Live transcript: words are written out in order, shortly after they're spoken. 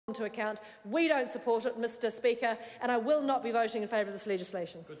into account. We don't support it, Mr Speaker, and I will not be voting in favour of this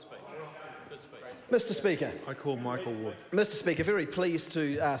legislation. Good speech. Mr Speaker. I call Michael Wood. Mr Speaker, very pleased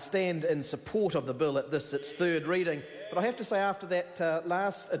to stand in support of the bill at its third reading. But I have to say, after that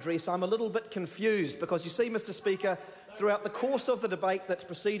last address, I'm a little bit confused because, you see, Mr Speaker, throughout the course of the debate that's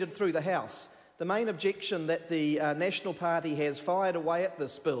proceeded through the House, the main objection that the National Party has fired away at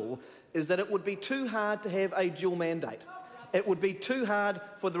this bill is that it would be too hard to have a dual mandate. It would be too hard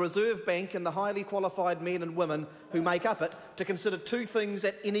for the Reserve Bank and the highly qualified men and women who make up it to consider two things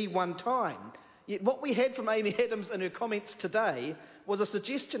at any one time. Yet what we had from Amy Adams in her comments today was a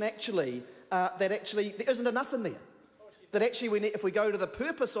suggestion that there isn't enough in there. That actually, if we go to the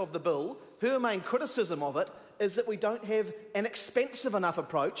purpose of the bill, her main criticism of it is that we don't have an expansive enough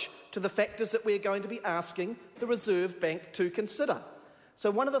approach to the factors that we're going to be asking the Reserve Bank to consider. So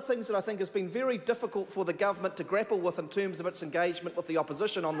one of the things that I think has been very difficult for the government to grapple with in terms of its engagement with the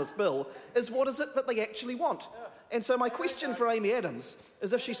opposition on this bill is what is it that they actually want. And so my question for Amy Adams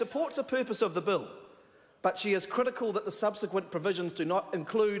is, if she supports the purpose of the bill, but she is critical that the subsequent provisions do not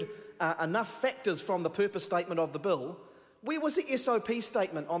include enough factors from the purpose statement of the bill, where was the SOP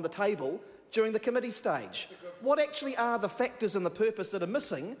statement on the table during the committee stage? What actually are the factors in the purpose that are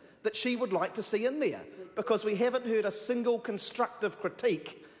missing that she would like to see in there? Because we haven't heard a single constructive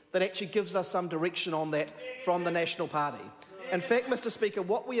critique that actually gives us some direction on that from the National Party. In fact, Mr Speaker,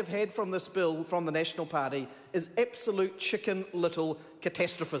 what we have had from this bill from the National Party is absolute chicken little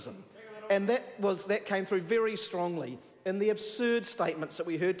catastrophism. And that came through very strongly in the absurd statements that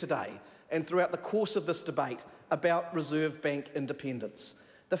we heard today and throughout the course of this debate about Reserve Bank independence.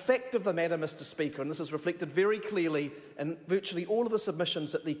 The fact of the matter, Mr Speaker, and this is reflected very clearly in virtually all of the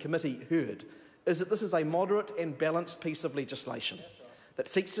submissions that the committee heard, is that this is a moderate and balanced piece of legislation that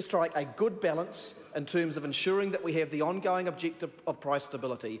seeks to strike a good balance in terms of ensuring that we have the ongoing objective of price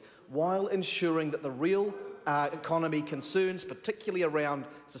stability while ensuring that the real economy concerns, particularly around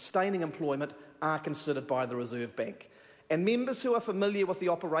sustaining employment, are considered by the Reserve Bank. And members who are familiar with the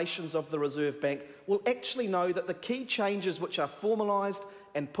operations of the Reserve Bank will actually know that the key changes which are formalised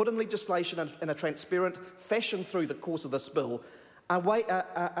and put in legislation in a transparent fashion through the course of this bill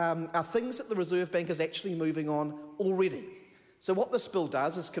are things that the Reserve Bank is actually moving on already. So what this bill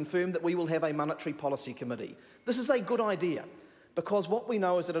does is confirm that we will have a monetary policy committee. This is a good idea, because what we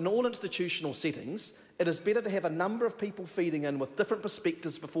know is that in all institutional settings, it is better to have a number of people feeding in with different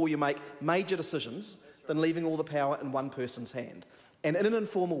perspectives before you make major decisions than leaving all the power in one person's hand. And in an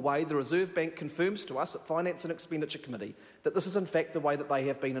informal way, the Reserve Bank confirms to us at Finance and Expenditure Committee that this is in fact the way that they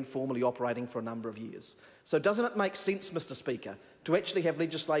have been informally operating for a number of years. So doesn't it make sense, Mr Speaker, to actually have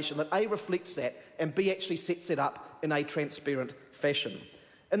legislation that A, reflects that, and B, actually sets it up in a transparent fashion?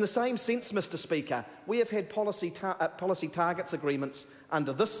 In the same sense, Mr Speaker, we have had policy targets agreements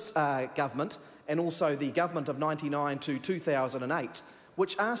under this government and also the government of 1999 to 2008,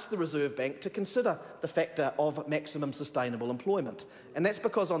 which asked the Reserve Bank to consider the factor of maximum sustainable employment. And that's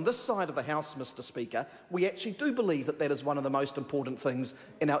because on this side of the House, Mr Speaker, we actually do believe that that is one of the most important things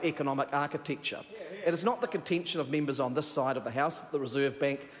in our economic architecture. It is not the contention of members on this side of the House that the Reserve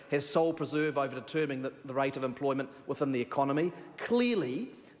Bank has sole preserve over determining the rate of employment within the economy. Clearly,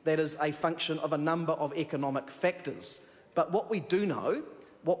 that is a function of a number of economic factors. But what we do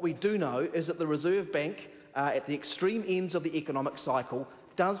know is that the Reserve Bank, at the extreme ends of the economic cycle,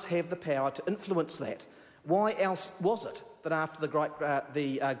 does have the power to influence that. Why else was it that after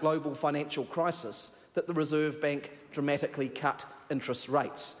the global financial crisis that the Reserve Bank dramatically cut interest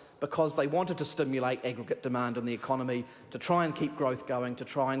rates? Because they wanted to stimulate aggregate demand in the economy, to try and keep growth going, to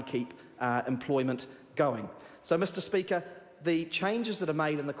try and keep employment going. So, Mr Speaker, the changes that are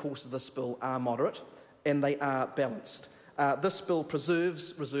made in the course of this bill are moderate and they are balanced. This bill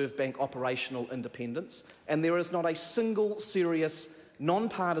preserves Reserve Bank operational independence, and there is not a single serious,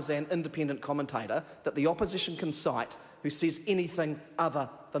 non-partisan independent commentator that the opposition can cite who says anything other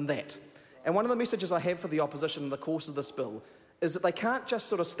than that. And one of the messages I have for the opposition in the course of this bill is that they can't just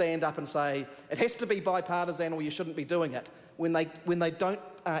sort of stand up and say it has to be bipartisan or you shouldn't be doing it when they don't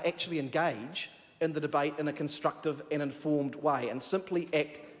actually engage in the debate in a constructive and informed way and simply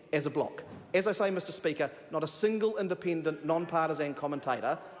act as a bloc. As I say, Mr Speaker, not a single independent, non-partisan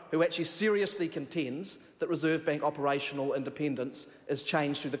commentator who actually seriously contends that Reserve Bank operational independence is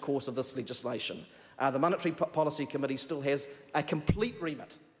changed through the course of this legislation. The Monetary Policy Committee still has a complete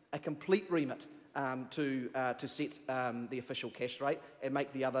remit to set the official cash rate and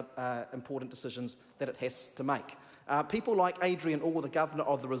make the other important decisions that it has to make. People like Adrian Orr, the Governor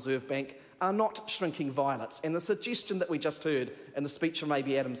of the Reserve Bank, are not shrinking violets. And the suggestion that we just heard in the speech from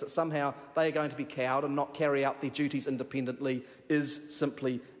AB Adams that somehow they are going to be cowed and not carry out their duties independently is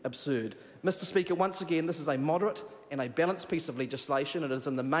simply absurd. Mr Speaker, once again, this is a moderate and a balanced piece of legislation. It is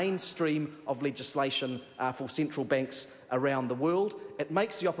in the mainstream of legislation for central banks around the world. It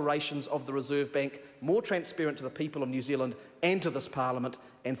makes the operations of the Reserve Bank more transparent to the people of New Zealand and to this Parliament,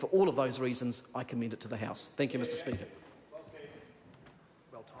 and for all of those reasons, I commend it to the House. Thank you, Mr Speaker.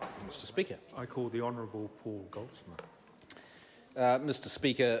 Mr Speaker. I call the Honourable Paul Goldsmith. Mr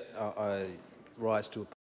Speaker, I rise to